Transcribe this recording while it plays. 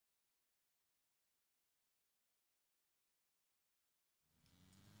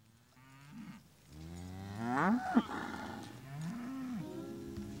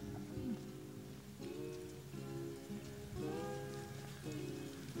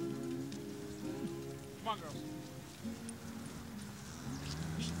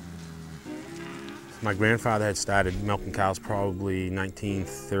My grandfather had started milking cows probably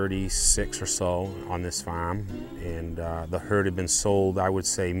 1936 or so on this farm, and the herd had been sold, I would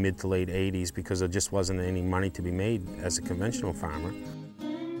say, mid to late 80s because there just wasn't any money to be made as a conventional farmer.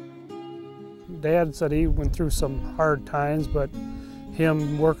 Dad said he went through some hard times, but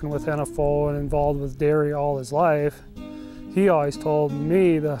him working with NFO and involved with dairy all his life, he always told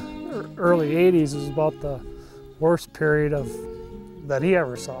me the early 80s was about the worst period that he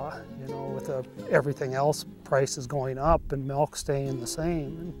ever saw. You know, with everything else, prices going up and milk staying the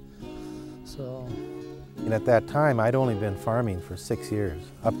same. And at that time, I'd only been farming for 6 years,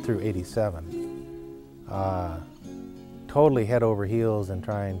 up through '87. Totally head over heels and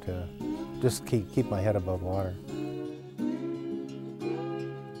trying to just keep my head above water.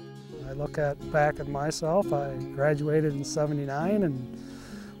 I look back at myself. I graduated in '79 and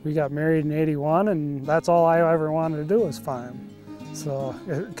we got married in '81, and that's all I ever wanted to do was farm. So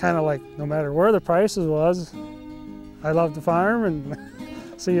it kind of like, no matter where the prices was, I loved to farm, and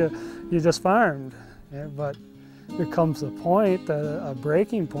so you just farmed. Yeah, but there comes a point, a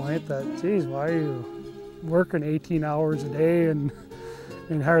breaking point that, geez, why are you working 18 hours a day and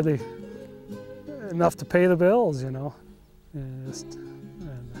hardly enough to pay the bills, you know?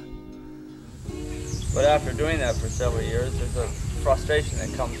 But after doing that for several years, there's a frustration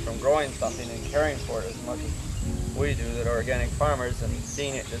that comes from growing something and caring for it as much as we do, that are organic farmers, and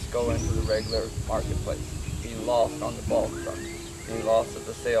seeing it just go into the regular marketplace, being lost on the bulk truck, being lost at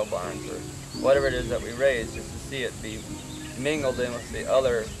the sale barns, or whatever it is that we raise, just to see it be mingled in with the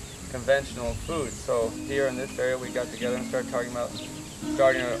other conventional foods. So here in this area, we got together and started talking about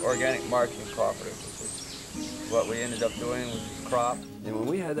starting an organic marketing cooperative, which is what we ended up doing with crop. And when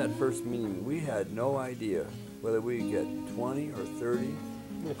we had that first meeting, we had no idea whether we'd get 20 or 30.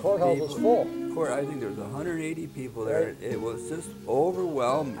 The courthouse was full. I think there was 180 people there. Right. It was just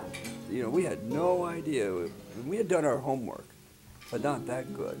overwhelming. You know, we had no idea. We had done our homework, but not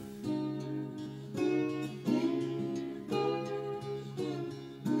that good.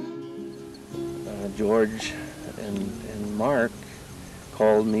 George and Mark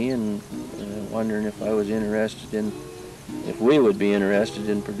called me and wondering if I was if we would be interested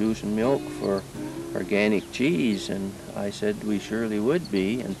in producing milk for organic cheese, and I said we surely would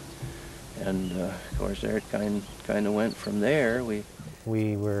be, and of course there it kind of went from there.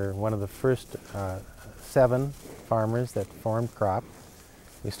 We were one of the first 7 farmers that formed crop.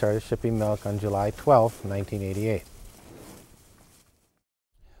 We started shipping milk on July 12th, 1988.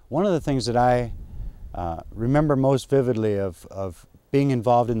 One of the things that I remember most vividly of being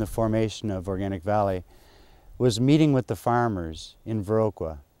involved in the formation of Organic Valley was meeting with the farmers in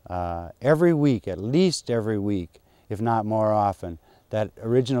Viroqua. Every week, at least every week, if not more often, that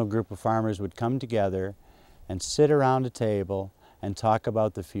original group of farmers would come together and sit around a table and talk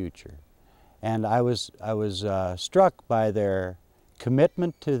about the future. And I was struck by their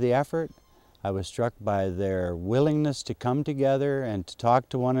commitment to the effort. I was struck by their willingness to come together and to talk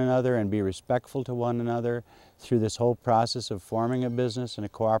to one another and be respectful to one another through this whole process of forming a business and a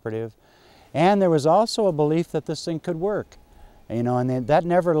cooperative. And there was also a belief that this thing could work. You know, and that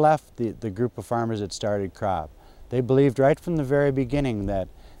never left the group of farmers that started crop. They believed right from the very beginning that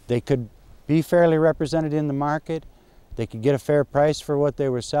they could be fairly represented in the market, they could get a fair price for what they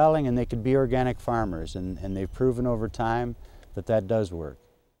were selling, and they could be organic farmers. And they've proven over time that that does work.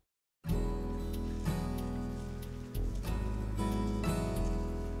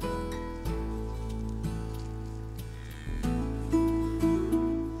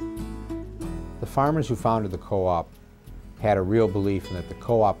 The farmers who founded the co-op had a real belief in that the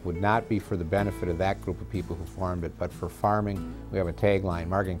co-op would not be for the benefit of that group of people who formed it, but for farming. We have a tagline,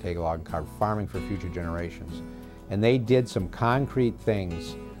 marketing tagline called Farming for Future Generations. And they did some concrete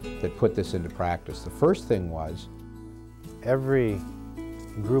things that put this into practice. The first thing was, every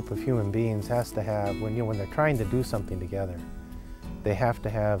group of human beings has to have, when they're trying to do something together, they have to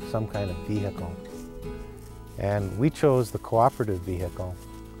have some kind of vehicle. And we chose the cooperative vehicle.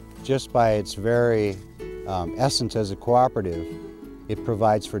 Just by its very essence as a cooperative, it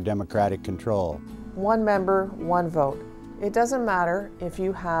provides for democratic control. One member, one vote. It doesn't matter if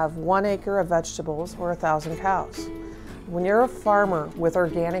you have 1 acre of vegetables or 1,000 cows. When you're a farmer with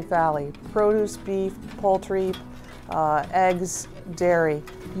Organic Valley, produce, beef, poultry, eggs, dairy,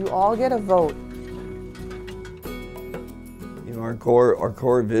 you all get a vote. You know, our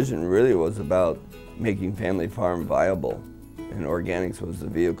core vision really was about making family farm viable. And organics was the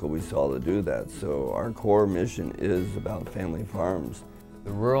vehicle we saw to do that. So our core mission is about family farms.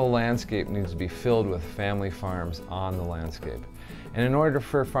 The rural landscape needs to be filled with family farms on the landscape. And in order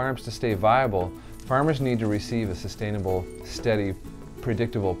for farms to stay viable, farmers need to receive a sustainable, steady,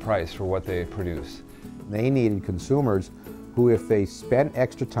 predictable price for what they produce. They needed consumers who, if they spent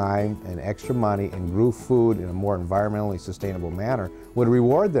extra time and extra money and grew food in a more environmentally sustainable manner, would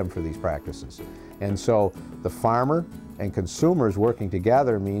reward them for these practices. And so the farmer and consumers working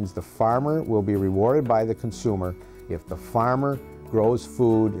together means the farmer will be rewarded by the consumer if the farmer grows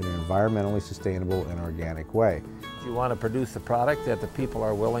food in an environmentally sustainable and organic way. You want to produce a product that the people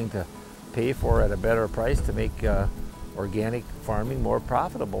are willing to pay for at a better price to make organic farming more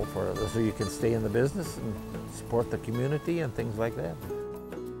profitable so you can stay in the business and support the community and things like that.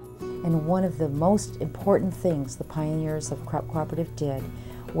 And one of the most important things the pioneers of Crop Cooperative did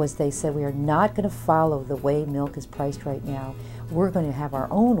was they said, we are not going to follow the way milk is priced right now. We're going to have our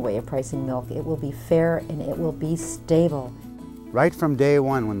own way of pricing milk. It will be fair and it will be stable. Right from day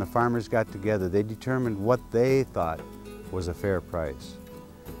one, when the farmers got together, they determined what they thought was a fair price.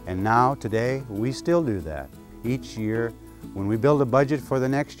 And now, today, we still do that. Each year, when we build a budget for the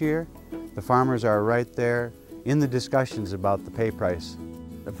next year, the farmers are right there in the discussions about the pay price.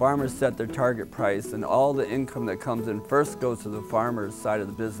 The farmers set their target price, and all the income that comes in first goes to the farmer's side of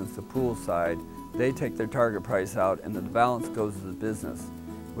the business, the pool side. They take their target price out, and the balance goes to the business,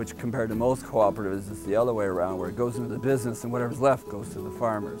 which compared to most cooperatives is the other way around, where it goes into the business and whatever's left goes to the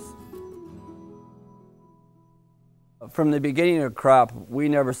farmers. From the beginning of crop, we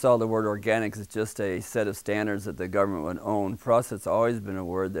never saw the word organic as just a set of standards that the government would own. For us, it's always been a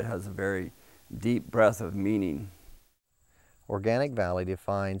word that has a very deep breadth of meaning. Organic Valley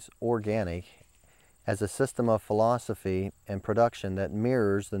defines organic as a system of philosophy and production that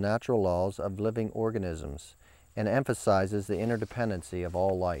mirrors the natural laws of living organisms and emphasizes the interdependency of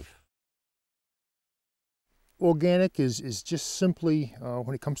all life. Organic is just simply,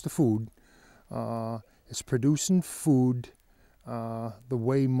 when it comes to food, it's producing food the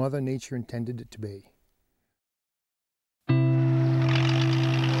way Mother Nature intended it to be.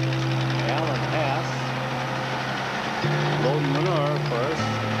 Alan Pass, loading manure first.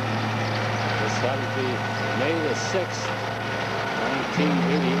 This had to be May the 6th,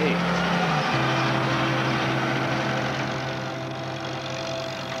 1988.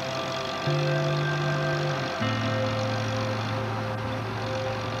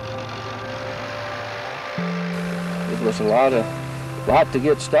 It was a lot to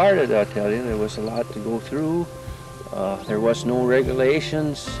get started, I tell you. There was a lot to go through. There was no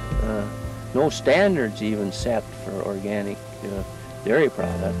regulations, no standards even set for organic dairy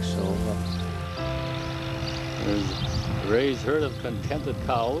products. So there's a raised herd of contented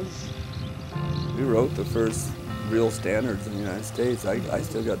cows. We wrote the first real standards in the United States. I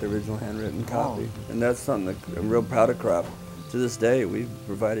still got the original handwritten copy. And that's something that I'm real proud of Crop. To this day, we've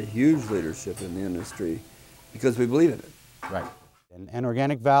provided huge leadership in the industry because we believe in it. Right. And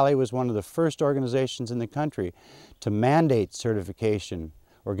Organic Valley was one of the first organizations in the country to mandate certification,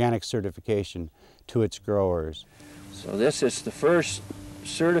 organic certification, to its growers. So this is the first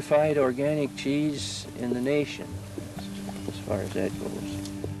certified organic cheese in the nation, as far as that goes.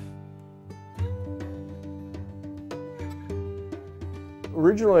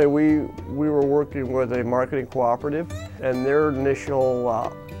 Originally, we were working with a marketing cooperative, and their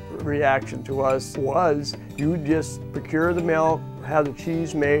initial reaction to us was, you just procure the milk, have the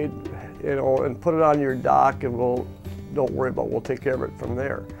cheese made, and put it on your dock, and don't worry about it, we'll take care of it from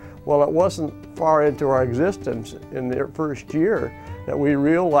there. Well, it wasn't far into our existence in their first year that we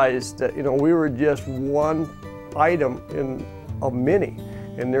realized that we were just one item of many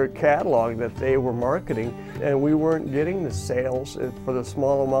in their catalog that they were marketing, and we weren't getting the sales for the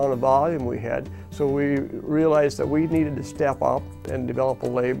small amount of volume we had. So we realized that we needed to step up and develop a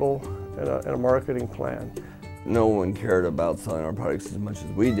label and a marketing plan. No one cared about selling our products as much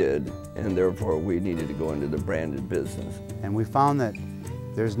as we did, and therefore we needed to go into the branded business. And we found that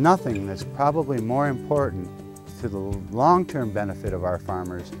there's nothing that's probably more important to the long-term benefit of our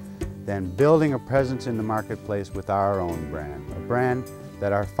farmers than building a presence in the marketplace with our own brand, a brand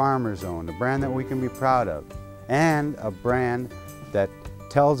that our farmers own, a brand that we can be proud of, and a brand that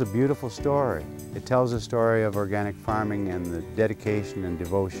tells a beautiful story. It tells a story of organic farming and the dedication and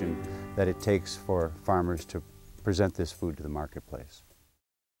devotion that it takes for farmers to present this food to the marketplace.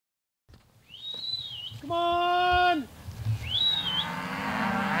 Come on!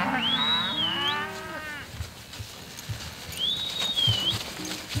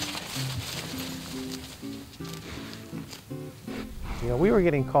 We were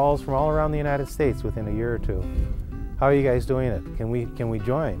getting calls from all around the United States within a year or two. How are you guys doing it? Can we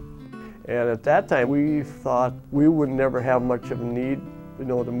join? And at that time, we thought we would never have much of a need,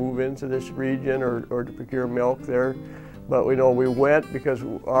 to move into this region or to procure milk there. But we know we went because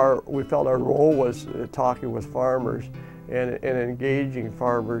we felt our role was talking with farmers and engaging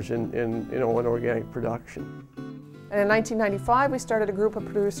farmers in organic production. And in 1995, we started a group of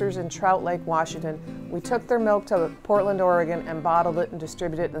producers in Trout Lake, Washington. We took their milk to Portland, Oregon, and bottled it and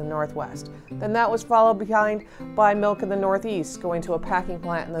distributed it in the Northwest. Then that was followed behind by milk in the Northeast, going to a packing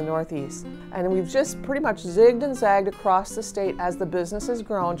plant in the Northeast. And we've just pretty much zigged and zagged across the state as the business has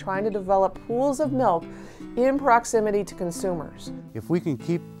grown, trying to develop pools of milk in proximity to consumers. If we can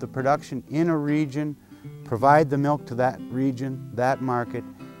keep the production in a region, provide the milk to that region, that market,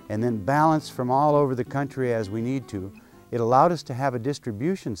 and then balance from all over the country as we need to, it allowed us to have a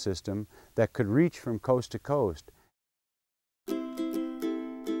distribution system that could reach from coast to coast.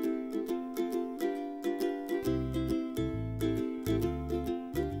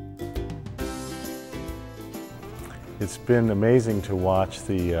 It's been amazing to watch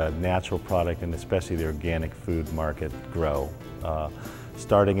the natural product and especially the organic food market grow.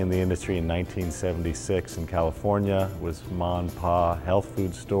 Starting in the industry in 1976 in California was ma and pa health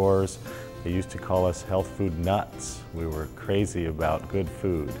food stores. They used to call us health food nuts. We were crazy about good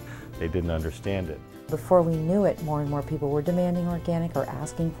food. They didn't understand it. Before we knew it, more and more people were demanding organic or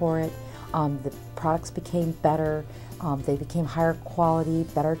asking for it. The products became better. They became higher quality,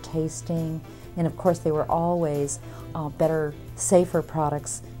 better tasting, and of course they were always better, safer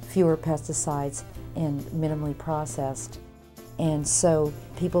products, fewer pesticides, and minimally processed. And so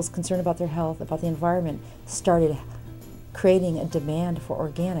people's concern about their health, about the environment, started creating a demand for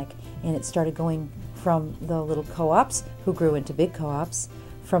organic. And it started going from the little co-ops who grew into big co-ops,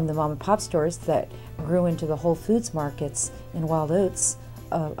 from the mom and pop stores that grew into the Whole Foods markets and Wild Oats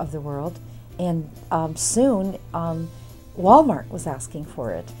of the world. And soon Walmart was asking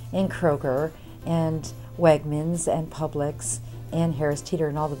for it, and Kroger, and Wegmans, and Publix, and Harris Teeter,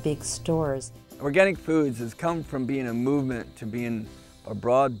 and all the big stores. Organic foods has come from being a movement to being a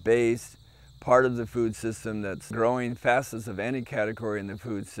broad-based part of the food system that's growing fastest of any category in the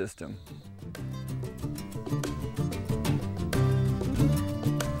food system.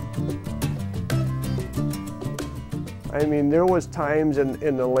 I mean, there was times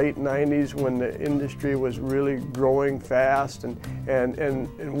in the late 90s when the industry was really growing fast and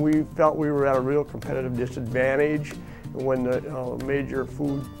we felt we were at a real competitive disadvantage when the major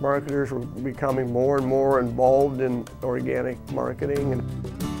food marketers were becoming more and more involved in organic marketing.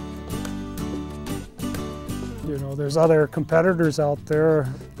 You know, there's other competitors out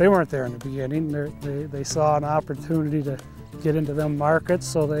there. They weren't there in the beginning. They saw an opportunity to get into them markets,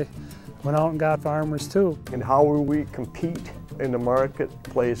 so they went out and got farmers too. And how will we compete in the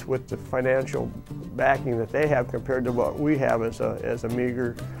marketplace with the financial backing that they have compared to what we have as a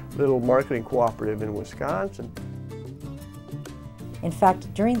meager little marketing cooperative in Wisconsin? In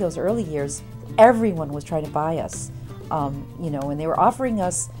fact, during those early years, everyone was trying to buy us. You know, and they were offering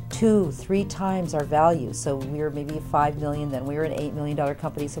us 2-3 times our value. So we were maybe $5 million, then we were an $8 million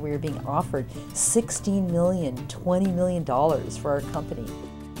company, so we were being offered $16 million, $20 million for our company.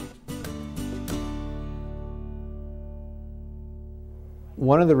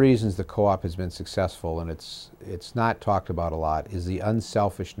 One of the reasons the co-op has been successful, and it's not talked about a lot, is the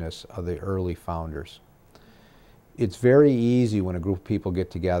unselfishness of the early founders. It's very easy when a group of people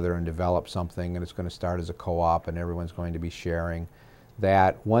get together and develop something and it's going to start as a co-op and everyone's going to be sharing,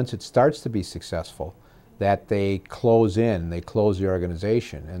 that once it starts to be successful, that they close in, they close the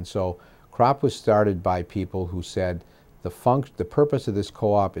organization. And so CROP was started by people who said the purpose of this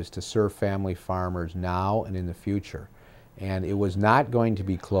co-op is to serve family farmers now and in the future. And it was not going to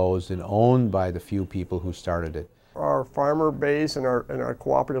be closed and owned by the few people who started it. Our farmer base and our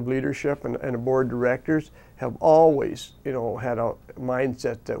cooperative leadership and the board directors have always, you know, had a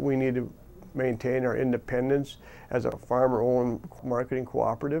mindset that we need to maintain our independence as a farmer-owned marketing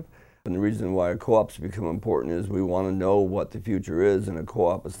cooperative. And the reason why co-ops become important is we want to know what the future is, and a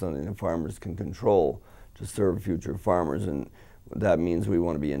co-op is something that farmers can control to serve future farmers, and that means we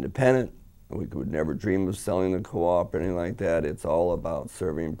want to be independent. We would never dream of selling a co-op or anything like that. It's all about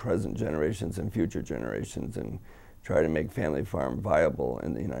serving present generations and future generations and try to make family farm viable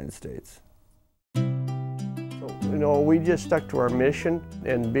in the United States. So, you know, we just stuck to our mission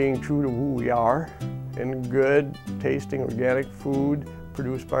and being true to who we are, and good tasting organic food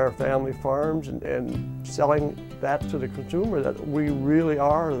produced by our family farms, and selling that to the consumer, that we really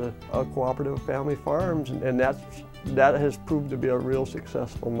are a cooperative of family farms, and that has proved to be a real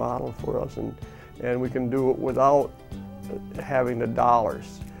successful model for us, and we can do it without having the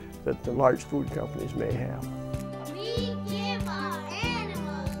dollars that the large food companies may have. We give our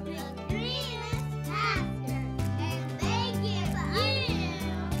animals the greenest pasture, and they give you delicious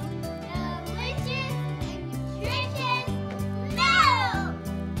and nutritious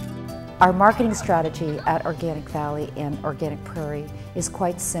Our marketing strategy at Organic Valley and Organic Prairie is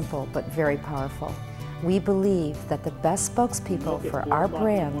quite simple but very powerful. We believe that the best spokespeople for our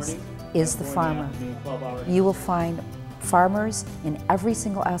brands is the farmer. You will find farmers in every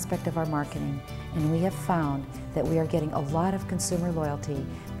single aspect of our marketing, and we have found that we are getting a lot of consumer loyalty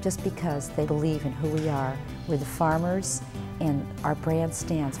just because they believe in who we are. We're the farmers, and our brand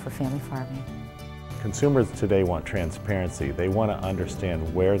stands for family farming. Consumers today want transparency. They want to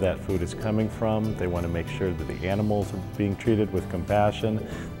understand where that food is coming from. They want to make sure that the animals are being treated with compassion.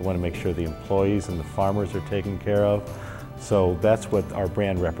 They want to make sure the employees and the farmers are taken care of. So that's what our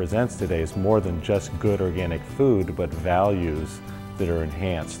brand represents today, is more than just good organic food, but values that are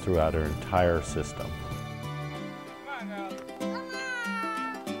enhanced throughout our entire system.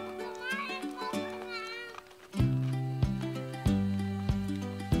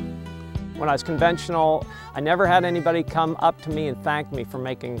 When I was conventional, I never had anybody come up to me and thank me for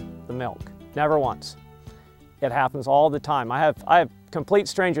making the milk. Never once. It happens all the time. I have complete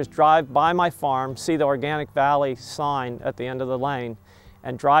strangers drive by my farm, see the Organic Valley sign at the end of the lane,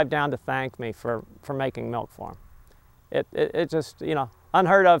 and drive down to thank me for making milk for them. It just, you know,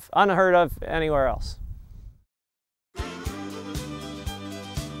 unheard of anywhere else.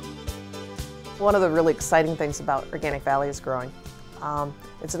 One of the really exciting things about Organic Valley is growing.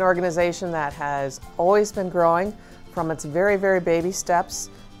 It's an organization that has always been growing from its very, very baby steps,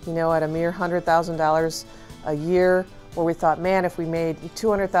 you know, at a mere $100,000 a year, where we thought, man, if we made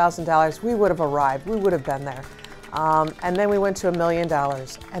 $200,000, we would have arrived, we would have been there. And then we went to $1 million,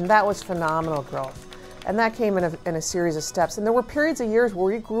 and that was phenomenal growth. And that came in a series of steps. And there were periods of years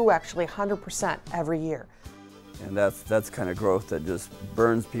where we grew actually 100% every year. And that's kind of growth that just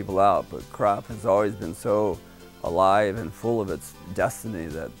burns people out, but crop has always been so alive and full of its destiny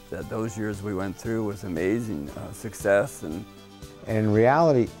that those years we went through with amazing success. And in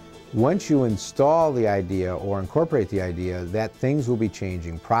reality, once you install the idea or incorporate the idea, that things will be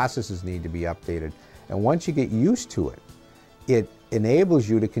changing, processes need to be updated, and once you get used to it, it enables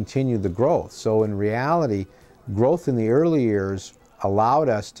you to continue the growth. So in reality, growth in the early years allowed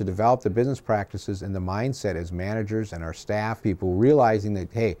us to develop the business practices and the mindset as managers and our staff, people realizing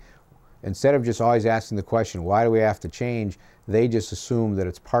that, hey, instead of just always asking the question, why do we have to change, they just assume that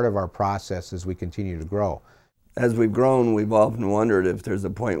it's part of our process as we continue to grow. As we've grown, we've often wondered if there's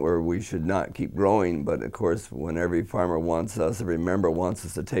a point where we should not keep growing, but of course when every farmer wants us, every member wants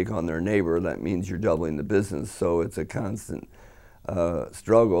us to take on their neighbor, that means you're doubling the business, so it's a constant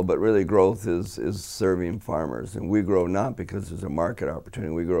struggle, but really growth is serving farmers. And we grow not because there's a market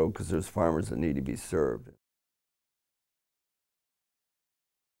opportunity, we grow because there's farmers that need to be served.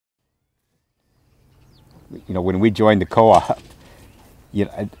 You know, when we joined the co-op, you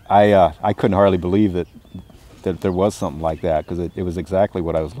know, I couldn't hardly believe that there was something like that, because it was exactly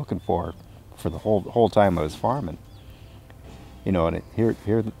what I was looking for the whole time I was farming. You know, and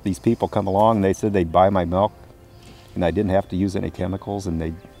here these people come along and they said they'd buy my milk, and I didn't have to use any chemicals,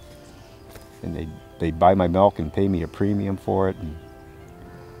 and they'd buy my milk and pay me a premium for it,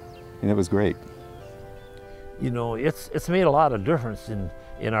 and it was great. You know, it's made a lot of difference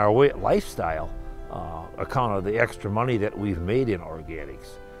in our lifestyle. Account of the extra money that we've made in organics,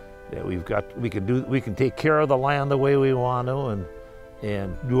 that we can take care of the land the way we want to,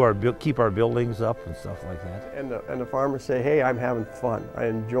 and keep our buildings up and stuff like that. And the farmers say, hey, I'm having fun. I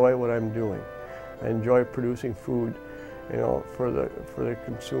enjoy what I'm doing. I enjoy producing food, you know, for the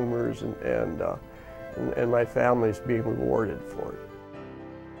consumers, and my family's being rewarded for it.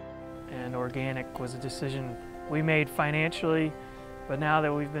 And organic was a decision we made financially, but now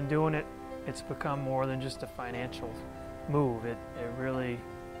that we've been doing it, it's become more than just a financial move. It really,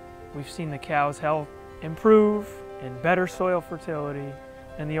 we've seen the cows' health improve, and better soil fertility,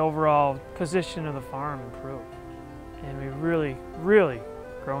 and the overall position of the farm improve. And we've really, really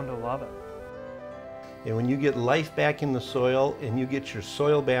grown to love it. And when you get life back in the soil, and you get your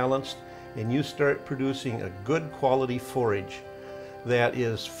soil balanced, and you start producing a good quality forage that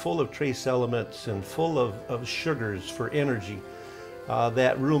is full of trace elements and full of sugars for energy,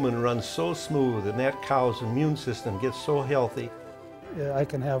 that rumen runs so smooth, and that cow's immune system gets so healthy. Yeah, I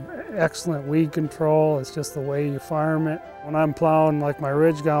can have excellent weed control. It's just the way you farm it. When I'm plowing like my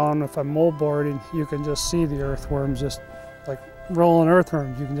ridge gown, if I'm moldboarding, you can just see the earthworms, just like rolling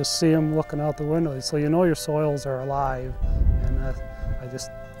earthworms. You can just see them looking out the window. So you know your soils are alive, and I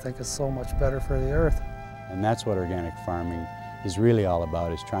just think it's so much better for the earth. And that's what organic farming is really all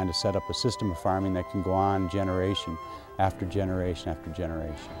about, is trying to set up a system of farming that can go on generation after generation after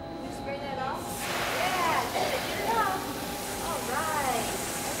generation. Spray that off? Yeah, get it off. All right.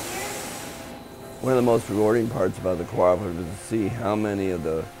 One of the most rewarding parts about the cooperative is to see how many of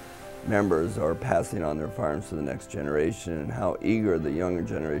the members are passing on their farms to the next generation, and how eager the younger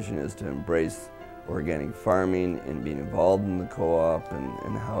generation is to embrace organic farming and being involved in the co-op,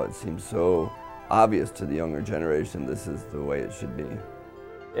 and how it seems so obvious to the younger generation this is the way it should be.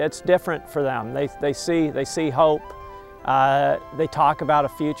 It's different for them. They see hope. They talk about a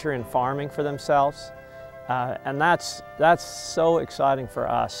future in farming for themselves. And that's so exciting for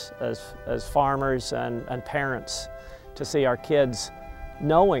us as farmers and parents to see our kids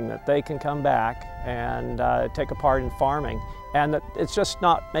knowing that they can come back and take a part in farming, and that it's just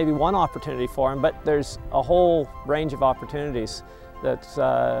not maybe one opportunity for them, but there's a whole range of opportunities that's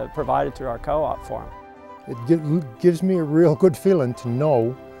provided through our co-op for them. It gives me a real good feeling to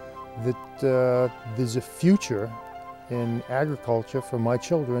know that there's a future in agriculture for my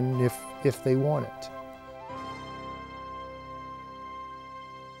children if they want it.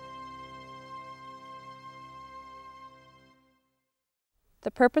 The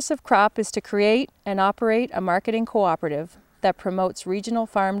purpose of CROP is to create and operate a marketing cooperative that promotes regional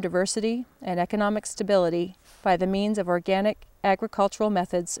farm diversity and economic stability by the means of organic agricultural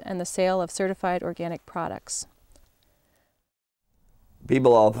methods and the sale of certified organic products.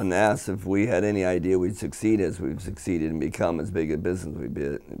 People often ask if we had any idea we'd succeed as we've succeeded and become as big a business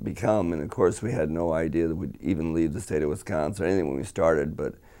we've become, and of course we had no idea that we'd even leave the state of Wisconsin or anything when we started,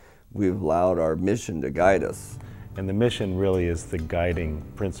 but we've allowed our mission to guide us. And the mission really is the guiding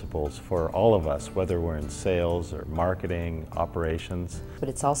principles for all of us, whether we're in sales or marketing, operations. But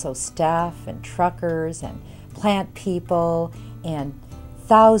it's also staff and truckers and plant people and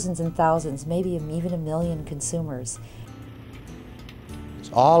thousands, maybe even 1 million consumers.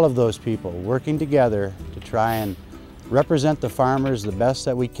 It's all of those people working together to try and represent the farmers the best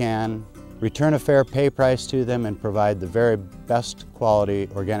that we can, return a fair pay price to them, and provide the very best quality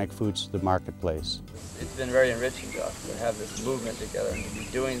organic foods to the marketplace. It's been very enriching to us to have this movement together and to be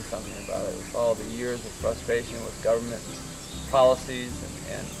doing something about it with all the years of frustration with government policies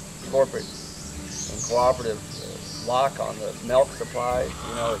and corporate and cooperative lock on the milk supply.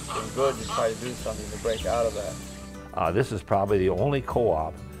 You know, it's been good to try to do something to break out of that. This is probably the only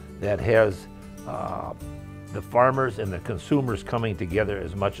co-op that has the farmers and the consumers coming together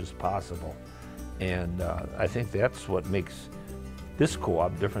as much as possible. And I think that's what makes this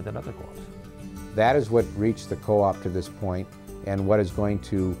co-op different than other co-ops. That is what reached the co-op to this point and what is going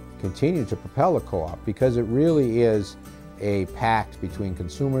to continue to propel the co-op, because it really is a pact between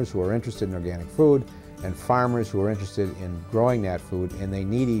consumers who are interested in organic food and farmers who are interested in growing that food, and they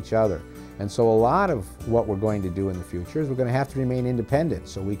need each other. And so a lot of what we're going to do in the future is we're going to have to remain independent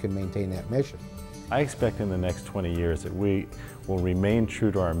so we can maintain that mission. I expect in the next 20 years that we will remain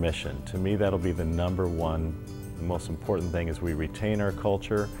true to our mission. To me, that'll be the #1, the most important thing, is we retain our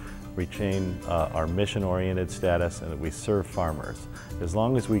culture, retain our mission-oriented status, and that we serve farmers. As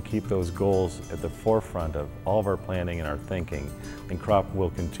long as we keep those goals at the forefront of all of our planning and our thinking, then CROP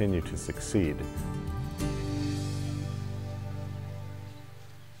will continue to succeed.